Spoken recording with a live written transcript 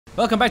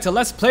Welcome back to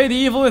Let's Play The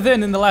Evil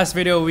Within. In the last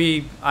video,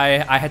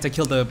 I had to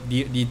kill the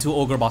two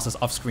ogre bosses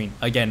off screen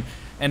again,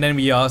 and then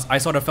I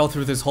sort of fell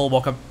through this hole,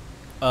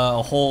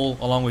 hole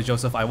along with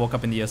Joseph. I woke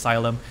up in the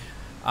asylum.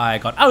 I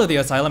got out of the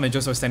asylum, and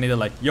Joseph was standing there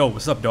like, "Yo,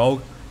 what's up,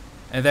 dog?"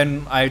 And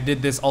then I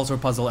did this ulcer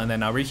puzzle, and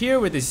then now we're here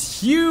with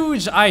this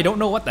huge. I don't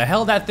know what the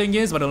hell that thing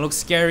is, but it looks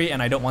scary,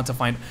 and I don't want to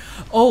find.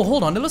 Oh,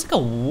 hold on! It looks like a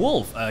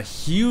wolf. A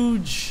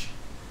huge.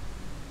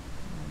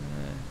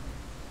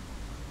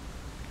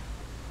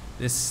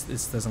 This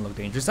doesn't look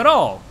dangerous at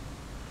all.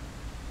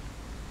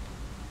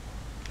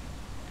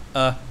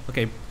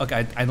 Okay,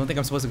 I don't think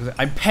I'm supposed to.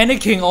 I'm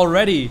panicking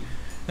already.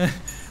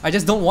 I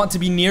just don't want to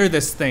be near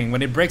this thing.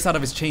 When it breaks out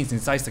of its chains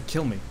and decides to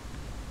kill me.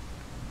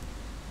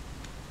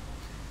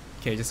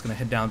 Okay, just gonna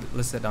head down.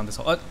 Let's head down this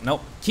hole. Oh,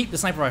 no, keep the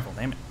sniper rifle.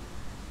 Damn it.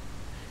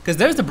 Because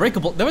there was a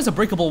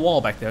breakable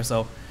wall back there.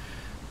 So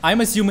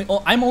I'm assuming.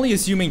 Oh, I'm only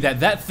assuming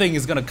that thing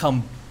is gonna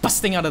come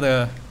busting out of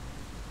the.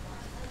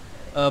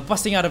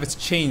 Busting out of its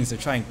chains to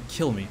try and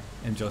kill me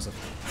and Joseph.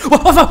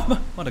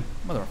 Mother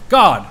of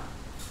God!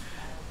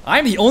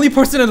 I'm the only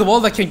person in the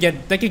world that can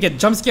get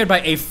jump scared by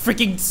a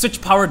freaking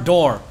switch powered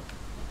door.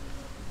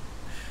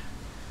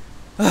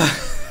 Fucking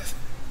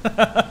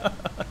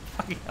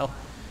hell.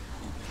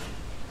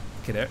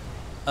 Okay, there.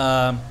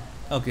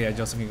 Okay, yeah,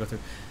 Joseph can go through.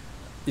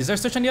 Is there a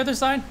switch on the other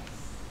side?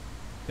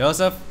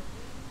 Joseph?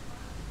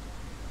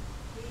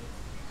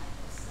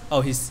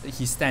 Oh, he's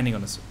standing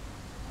on the switch.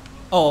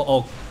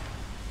 Oh.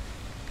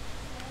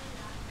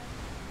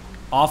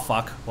 Oh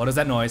fuck, what is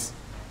that noise?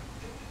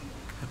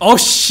 Oh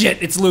shit,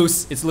 it's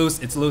loose. It's loose.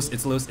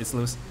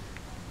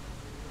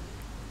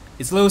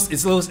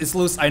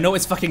 I know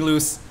it's fucking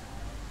loose.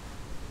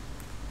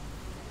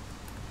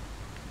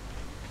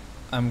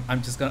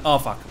 I'm just gonna. Oh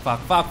fuck.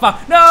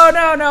 No,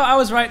 I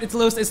was right. It's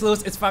loose. It's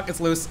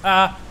loose.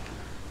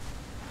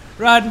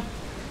 Run.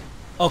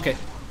 Okay.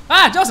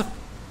 Joseph!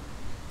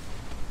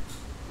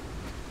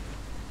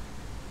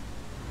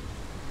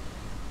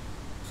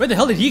 Where the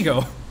hell did he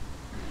go?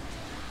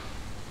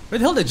 Where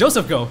the hell did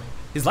Joseph go?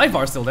 His life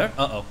bar is still there.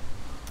 Uh-oh.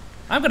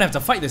 I'm gonna have to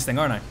fight this thing,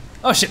 aren't I?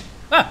 Oh shit.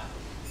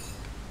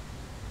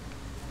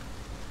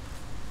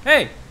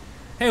 Hey!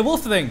 Hey,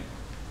 wolf thing!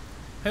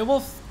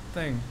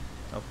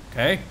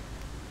 Okay.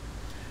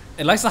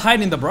 It likes to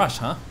hide in the brush,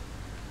 huh?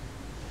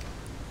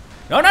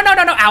 No!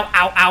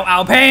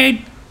 Ow!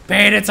 Pain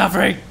and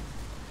suffering!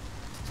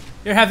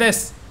 Here, have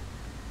this.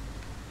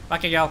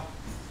 Fucking hell.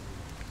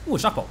 Ooh,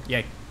 shockbolt.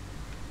 Yay.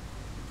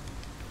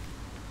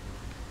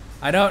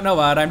 I don't know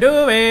what I'm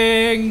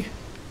doing.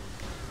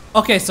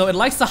 Okay, so it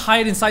likes to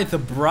hide inside the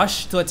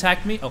brush to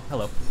attack me. Oh,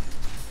 hello.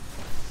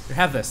 Here,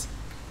 have this.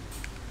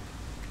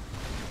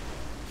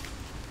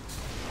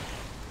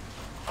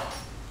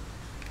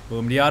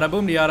 Boom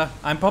diada.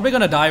 I'm probably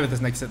gonna die with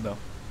this next hit though,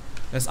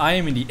 because I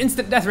am in the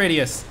instant death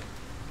radius.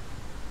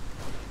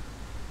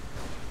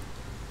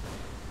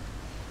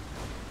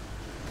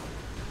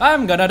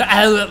 I'm gonna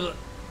die.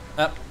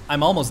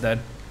 I'm almost dead.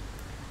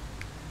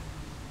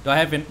 Do I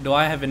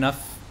have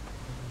enough?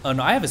 Oh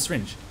no, I have a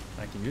syringe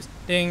that I can use.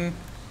 Ding.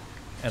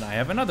 And I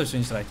have another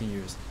syringe that I can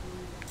use.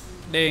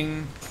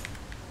 Ding.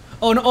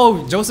 Oh no,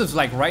 oh, Joseph's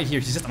like right here.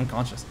 He's just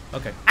unconscious.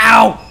 Okay.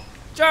 Ow!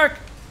 Jerk!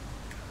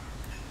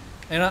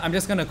 And I'm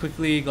just gonna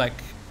quickly like...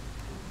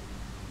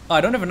 Oh,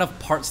 I don't have enough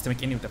parts to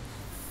make any of the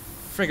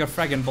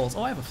friggin' bolts.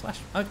 Oh, I have a flash.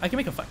 I can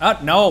make a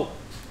flash. No!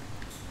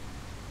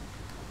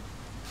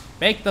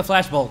 Make the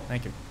flash bolt.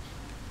 Thank you.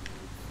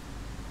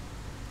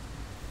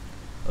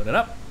 Load it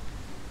up.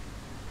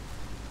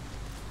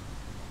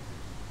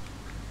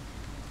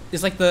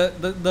 It's like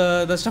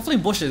the shuffling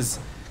bushes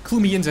clue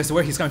me in as to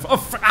where he's coming from.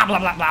 Oh, blah, blah,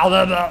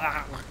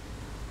 blah.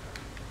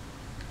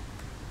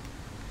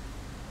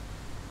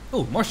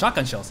 Oh, more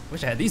shotgun shells.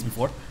 Wish I had these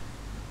before.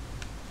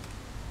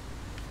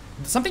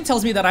 Something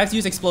tells me that I have to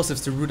use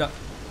explosives to root up.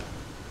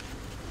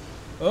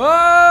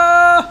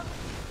 Oh!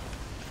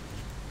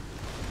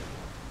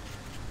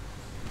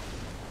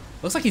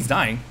 Looks like he's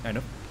dying. I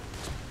know.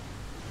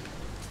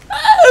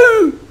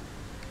 Oh!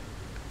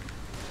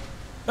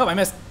 Oh, I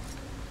missed.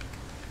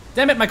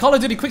 Damn it, my Call of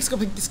Duty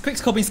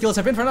quickscoping skills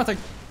have been for nothing.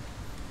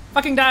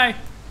 Fucking die.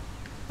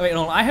 Oh, wait,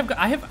 no, I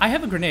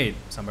have a grenade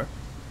somewhere.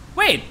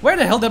 Wait, where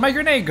the hell did my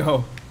grenade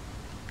go?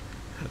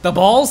 The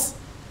balls?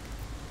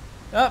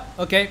 Oh,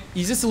 okay.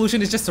 Easiest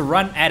solution is just to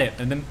run at it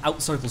and then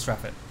out circle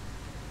strafe it.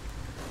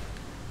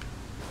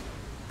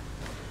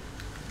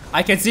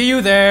 I can see you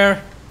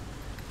there.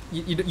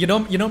 You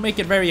don't make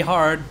it very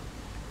hard,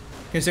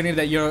 considering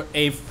that you're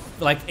a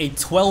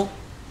 12.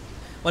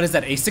 What is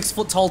that? A 6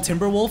 foot tall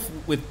timber wolf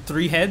with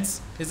 3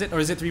 heads? Is it, or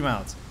is it 3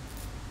 mouths?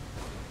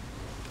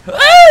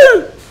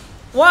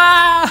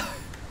 Wow!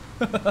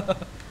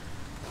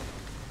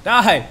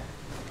 Die,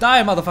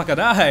 motherfucker,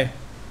 die!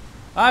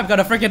 I'm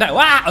gonna freaking die!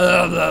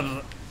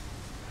 Wow!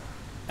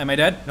 Am I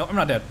dead? No, I'm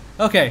not dead.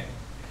 Okay,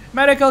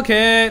 medical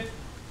kit.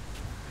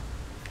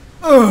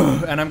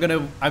 And I'm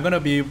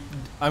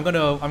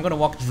gonna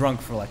walk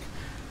drunk for like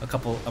a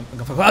couple.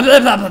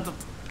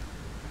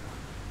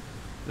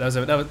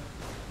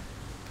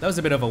 That was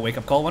a bit of a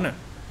wake-up call, wasn't it?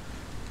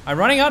 I'm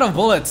running out of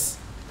bullets.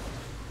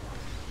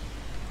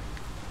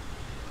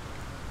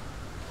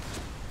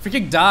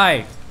 Freaking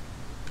die.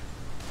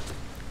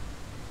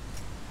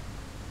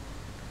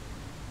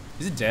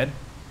 Is it dead?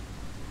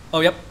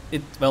 Oh, yep.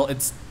 Well,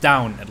 it's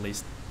down at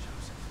least.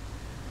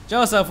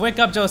 Joseph, wake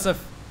up,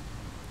 Joseph.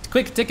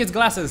 Quick, take his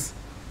glasses.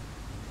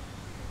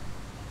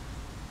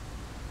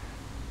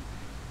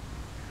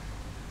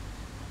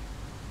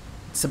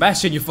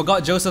 Sebastian, you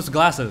forgot Joseph's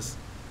glasses.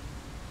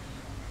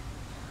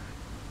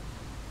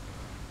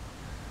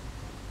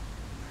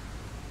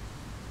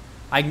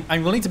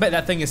 I'm willing to bet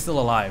that thing is still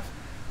alive.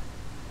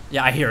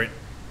 Yeah, I hear it.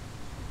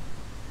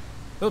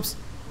 Oops.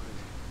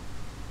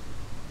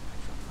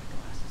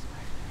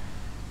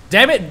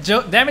 Damn it,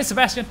 damn it,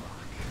 Sebastian.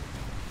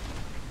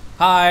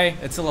 Hi,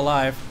 it's still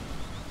alive.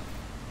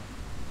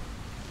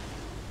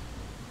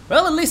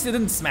 Well, at least it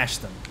didn't smash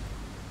them.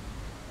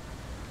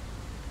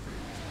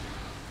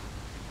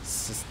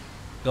 Let's just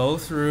go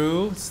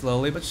through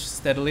slowly but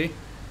steadily.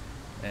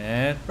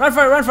 And run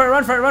for it, run for it,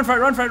 run for it, run for it,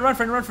 run for it, run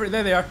for it, run for it.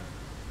 There they are.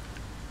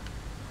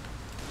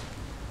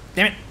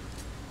 Damn it.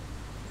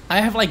 I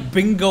have like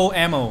bingo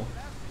ammo.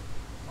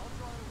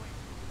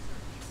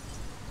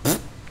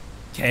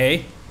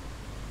 Okay.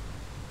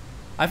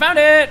 I found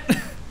it!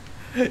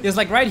 It's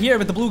like right here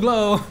with the blue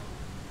glow.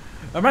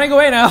 I'm running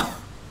away now.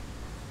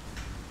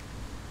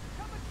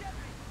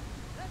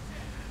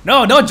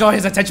 No, don't draw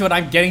his attention when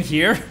I'm getting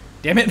here.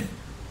 Damn it.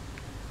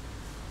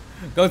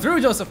 Go through,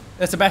 Joseph.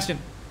 Sebastian.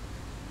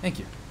 Thank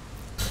you.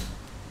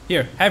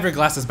 Here, have your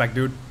glasses back,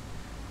 dude.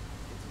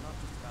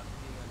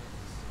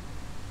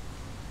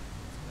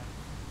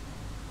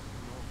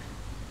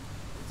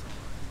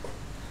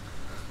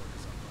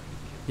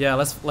 Yeah,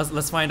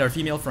 let's find our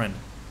female friend.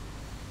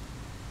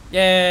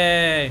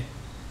 Yay!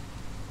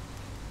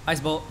 Ice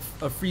ball,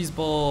 a freeze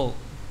ball.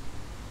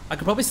 I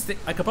could probably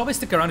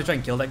stick around to try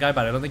and kill that guy,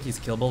 but I don't think he's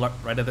killable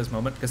right at this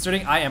moment.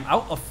 Considering I am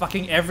out of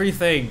fucking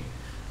everything.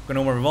 Got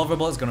no more revolver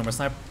bullets, got no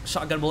more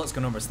shotgun bullets,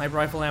 got no more sniper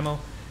rifle ammo.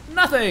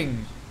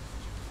 Nothing.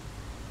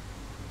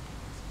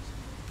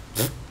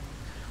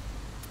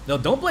 No,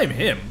 don't blame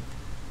him.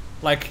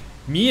 Like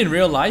me in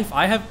real life,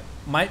 I have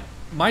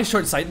my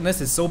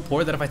short-sightedness is so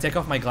poor that if I take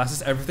off my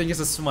glasses, everything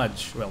is a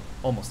smudge. Well,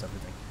 almost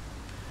everything.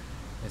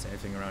 Is there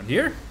anything around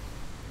here?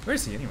 Where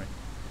is he anyway?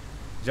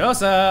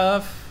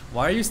 Joseph!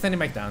 Why are you standing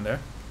back down there?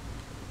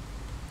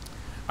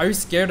 Are you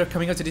scared of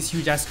coming out to this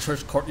huge ass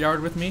church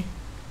courtyard with me?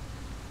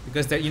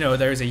 Because there, you know,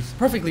 there is a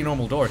perfectly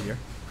normal door here.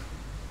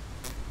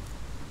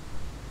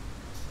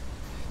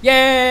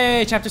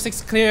 Yay! Chapter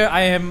 6 clear.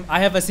 I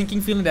have a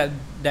sinking feeling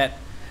that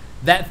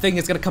thing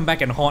is gonna come back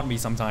and haunt me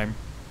sometime.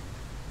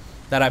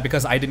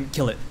 Because I didn't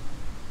kill it.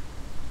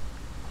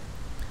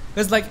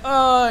 It's like,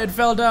 oh, it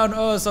fell down.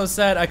 Oh, so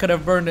sad. I could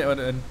have burned it,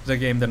 but the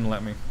game didn't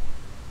let me.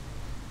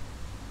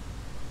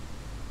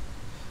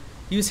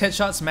 Use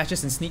headshots,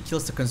 matches, and sneak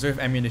kills to conserve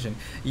ammunition.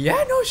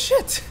 Yeah, no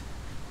shit.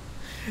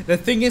 The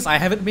thing is, I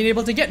haven't been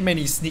able to get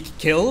many sneak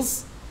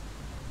kills.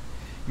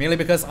 Mainly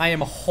because I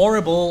am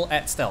horrible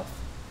at stealth.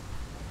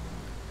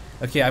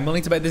 Okay, I'm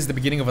willing to bet this is the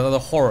beginning of another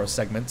horror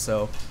segment,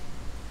 so...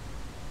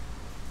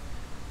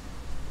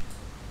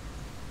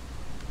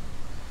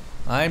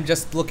 I'm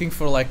just looking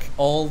for like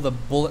all the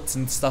bullets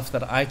and stuff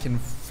that I can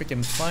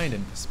freaking find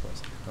in this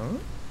place. Huh?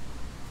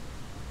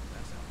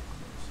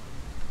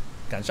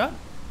 Gunshot?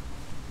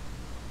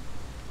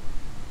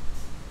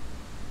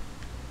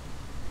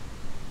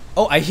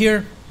 Oh, I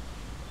hear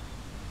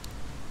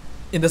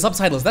in the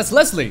subtitles, that's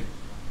Leslie.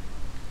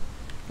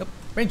 Nope,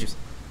 Rangers.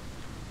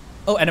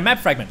 Oh, and a map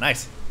fragment,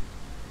 nice.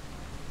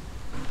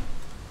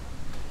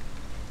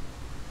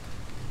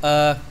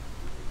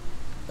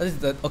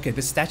 Okay,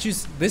 this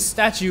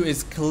statue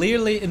is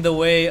clearly in the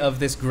way of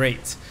this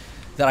grate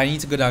that I need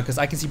to go down because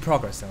I can see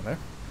progress down there.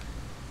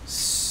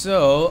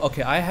 So,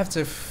 okay, I have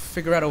to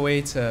figure out a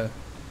way to...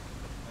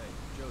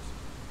 Hey,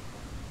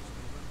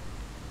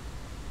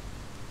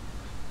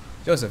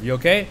 Joseph, you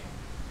okay?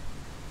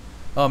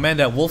 Oh man,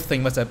 that wolf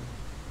thing must have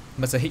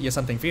hit you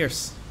something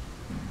fierce.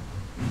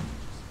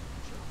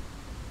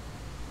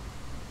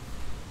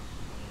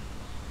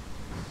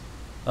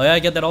 Oh yeah, I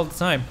get that all the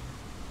time.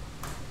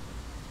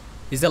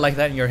 Is it like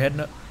that in your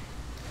head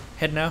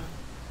now?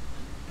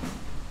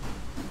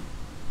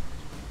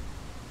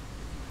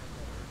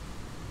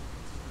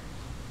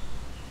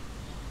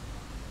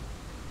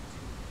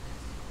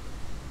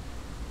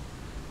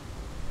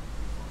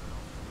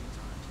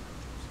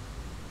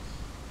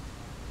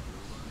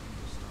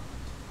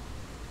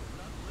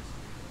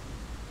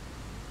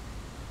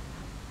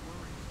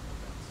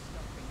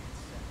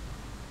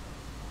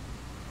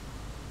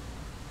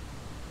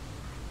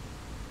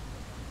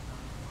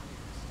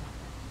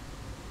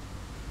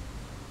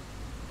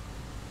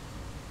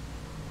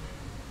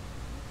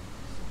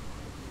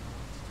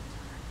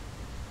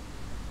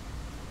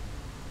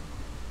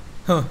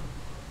 Huh.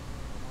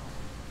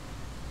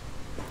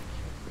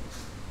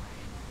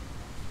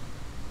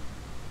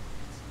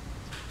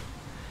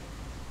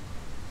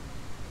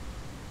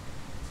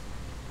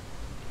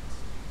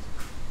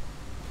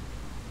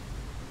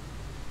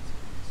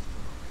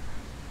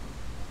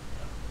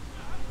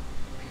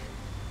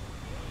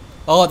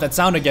 Oh, that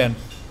sound again.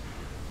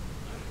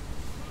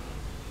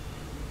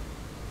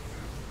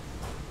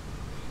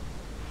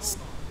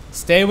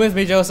 Stay with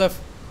me, Joseph.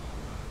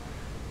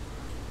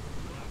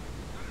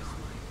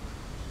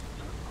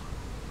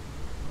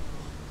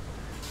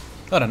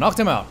 Oh, I knocked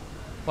him out.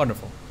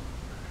 Wonderful.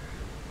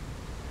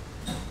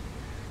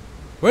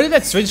 Where did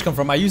that syringe come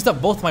from? I used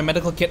up both my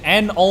medical kit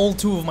and all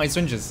 2 of my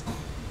syringes.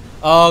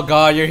 Oh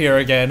god, you're here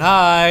again.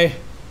 Hi.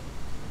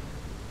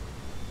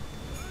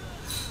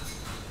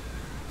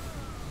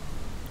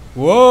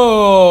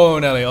 Whoa,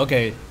 Nelly.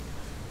 Okay.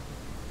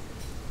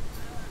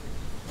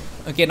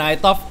 Okay, now I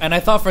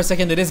thought for a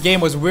second that this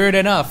game was weird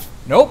enough.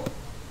 Nope.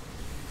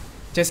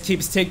 It just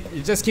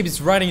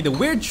keeps running the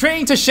weird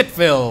train to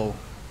Shitville.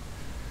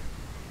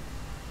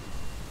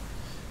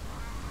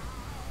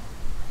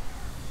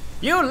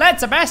 You let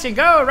Sebastian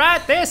go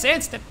right this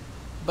instant.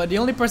 But the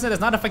only person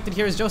that's not affected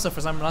here is Joseph for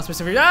some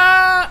non-specific.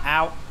 Ah!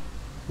 Ow.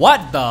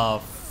 What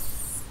the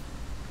f.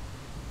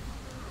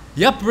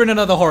 Yep, we're in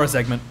another horror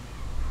segment.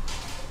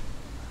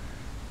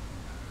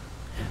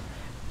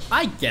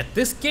 I get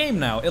this game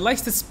now. It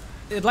likes to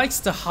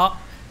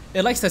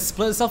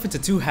split itself into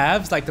 2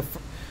 halves, like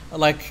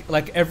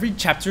every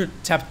chapter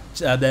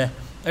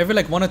every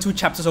like 1 or 2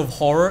 chapters of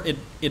horror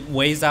it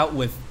weighs out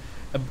with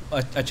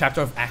a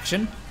chapter of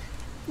action.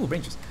 Ooh,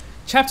 ranges.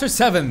 Chapter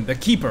 7, The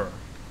Keeper.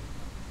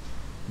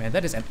 Man,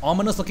 that is an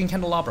ominous looking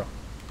candelabra.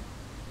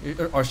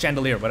 Or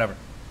chandelier, whatever.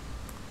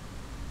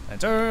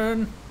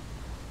 Lantern.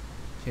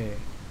 Okay.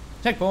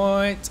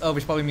 Checkpoint. Oh,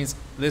 which probably means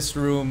this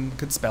room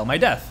could spell my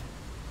death.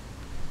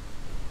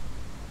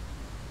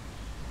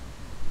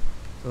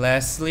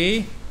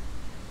 Leslie.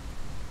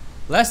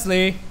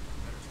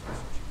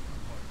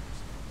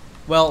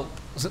 Well,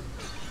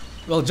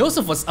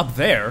 Joseph was up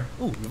there.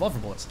 Ooh, revolver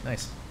bullets.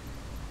 Nice.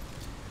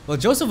 Well,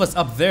 Joseph was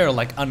up there,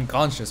 like,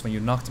 unconscious when you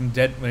knocked him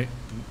dead.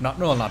 Not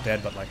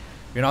dead, but, like,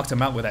 you knocked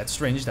him out with that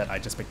syringe that I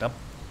just picked up.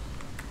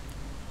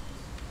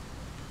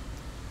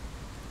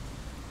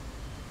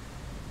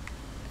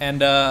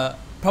 And,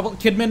 probably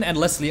Kidman and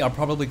Leslie are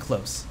probably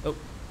close. Oh.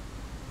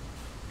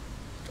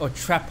 Oh,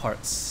 trap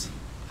parts.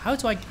 How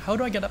do I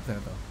get up there,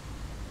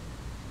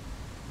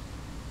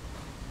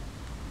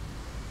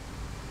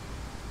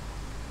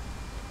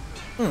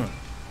 though?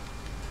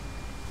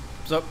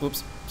 So,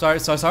 oops. Sorry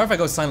if I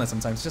go silent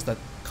sometimes. It's just that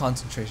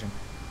concentration.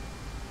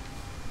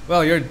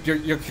 Well, you're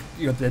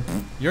dead.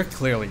 You're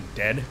clearly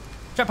dead.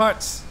 Trap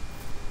parts.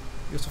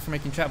 Useful for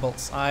making trap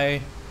bolts.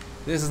 This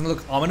doesn't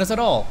look ominous at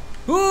all.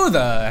 Who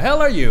the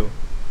hell are you?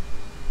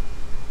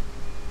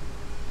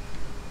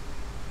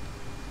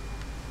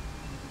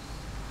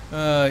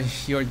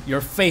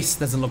 Your face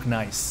doesn't look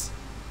nice.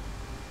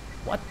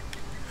 What?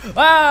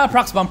 Ah,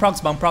 prox bomb.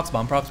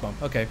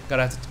 Okay,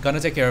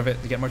 gonna take care of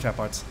it to get more trap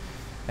parts.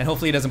 And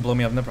hopefully it doesn't blow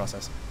me up in the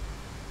process.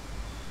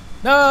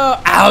 No!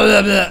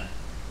 Ow!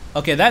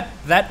 Okay,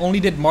 that only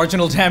did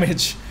marginal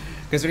damage,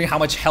 considering how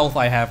much health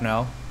I have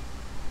now.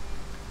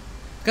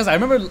 Because I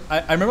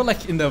remember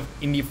like in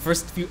the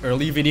first few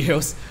early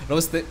videos,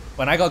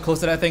 when I got close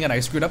to that thing and I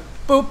screwed up,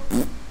 boop,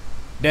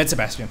 dead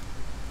Sebastian.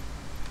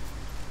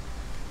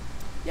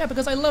 Yeah,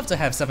 because I love to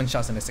have 7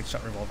 shots in a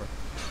 6-shot revolver,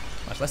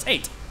 much less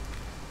 8.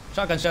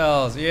 Shotgun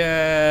shells,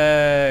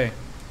 yay!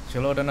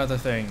 Should load another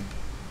thing.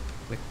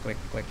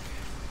 Click.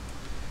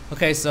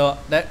 Okay, so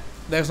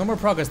there's no more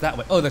progress that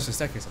way. Oh, there's a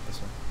staircase up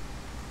this way.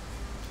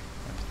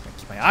 I'm gonna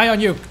keep my eye on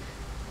you,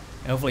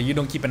 and hopefully you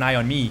don't keep an eye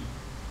on me.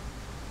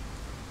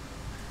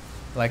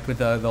 Like with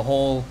the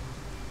whole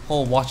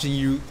watching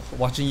you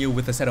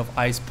with a set of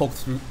eyes poked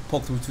through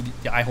to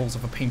the eye holes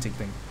of a painting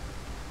thing.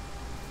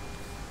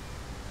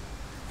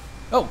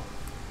 Oh,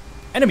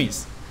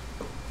 enemies!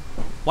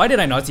 Why did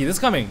I not see this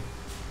coming?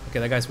 Okay,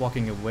 that guy's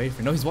walking away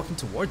from. No, he's walking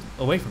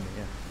away from me.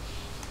 Yeah.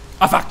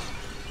 Ah, fuck!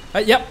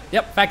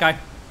 Yep, fat guy.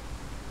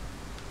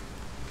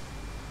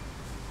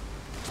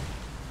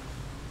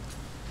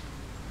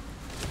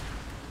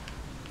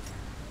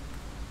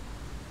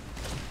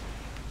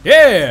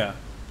 Yeah!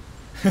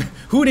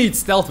 Who needs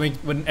stealth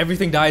when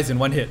everything dies in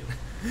 1 hit?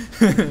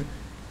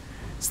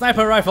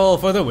 Sniper rifle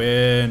for the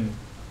win.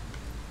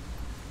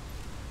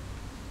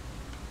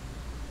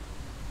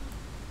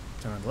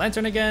 Turn on the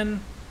lantern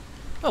again.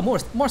 Oh, more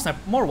one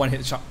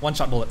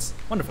shot bullets.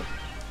 Wonderful.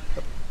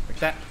 Oh, break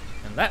that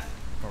and that.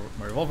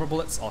 More revolver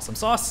bullets. Awesome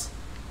sauce.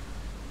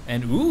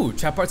 And ooh,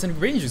 trap parts and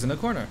brain juice in the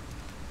corner.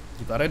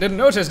 You thought I didn't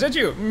notice, did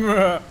you?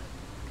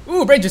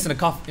 Ooh, brain juice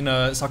in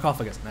a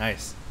sarcophagus.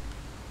 Nice.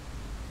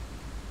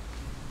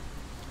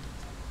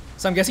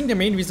 So I'm guessing the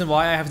main reason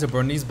why I have to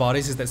burn these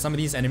bodies is that some of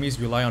these enemies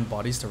rely on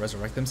bodies to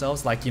resurrect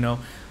themselves. Like, you know,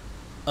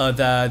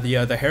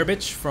 the hair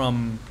bitch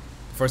from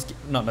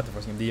not the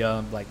first game,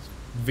 the like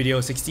video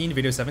 16,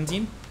 video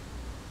 17.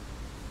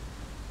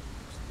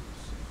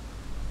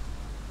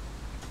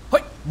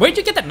 Wait, where'd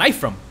you get that knife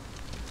from?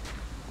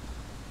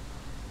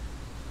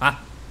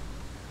 Ah.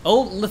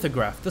 Old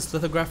lithograph. This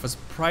lithograph was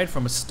pried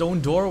from a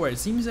stone door where it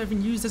seems to have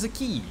been used as a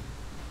key.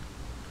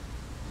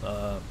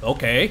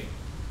 Okay.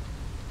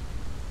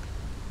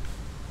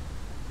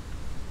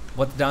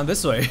 What's down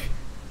this way?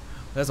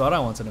 That's what I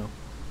want to know.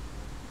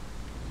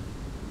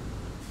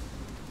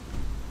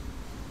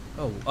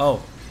 Oh,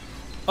 oh.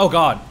 Oh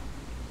god.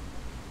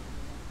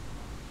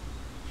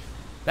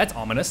 That's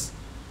ominous.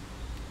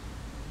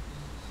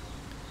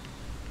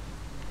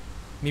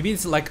 Maybe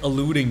it's like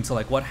alluding to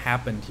like what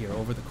happened here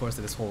over the course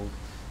of this whole,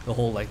 the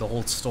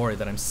whole story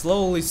that I'm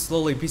slowly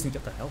piecing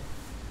together. What the hell?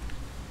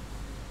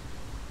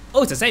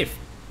 Oh, it's a safe.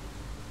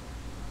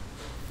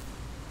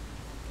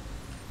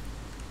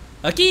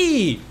 A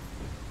key!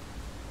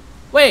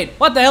 Wait,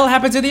 what the hell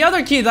happened to the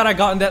other key that I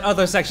got in that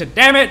other section?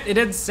 Damn it! It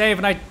didn't save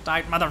and I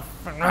died,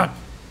 motherfucker.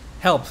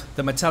 Help!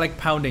 The metallic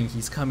pounding.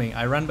 He's coming.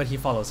 I run, but he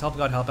follows. Help,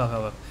 God, help, help,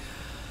 help.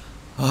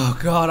 Oh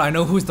god, I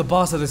know who's the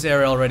boss of this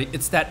area already.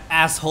 It's that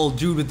asshole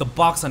dude with the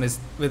box on his,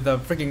 with the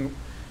freaking,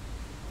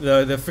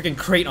 the freaking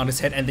crate on his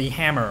head and the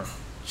hammer.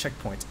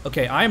 Checkpoint.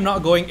 Okay, I am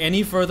not going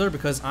any further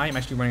because I am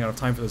actually running out of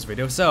time for this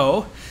video.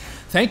 So,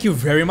 thank you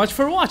very much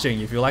for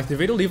watching. If you liked the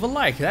video, leave a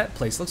like. That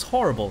place looks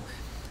horrible.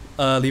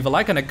 Leave a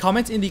like and a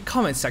comment in the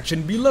comment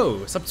section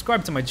below.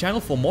 Subscribe to my channel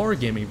for more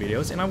gaming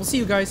videos, and I will see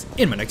you guys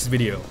in my next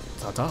video.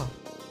 Ta-ta.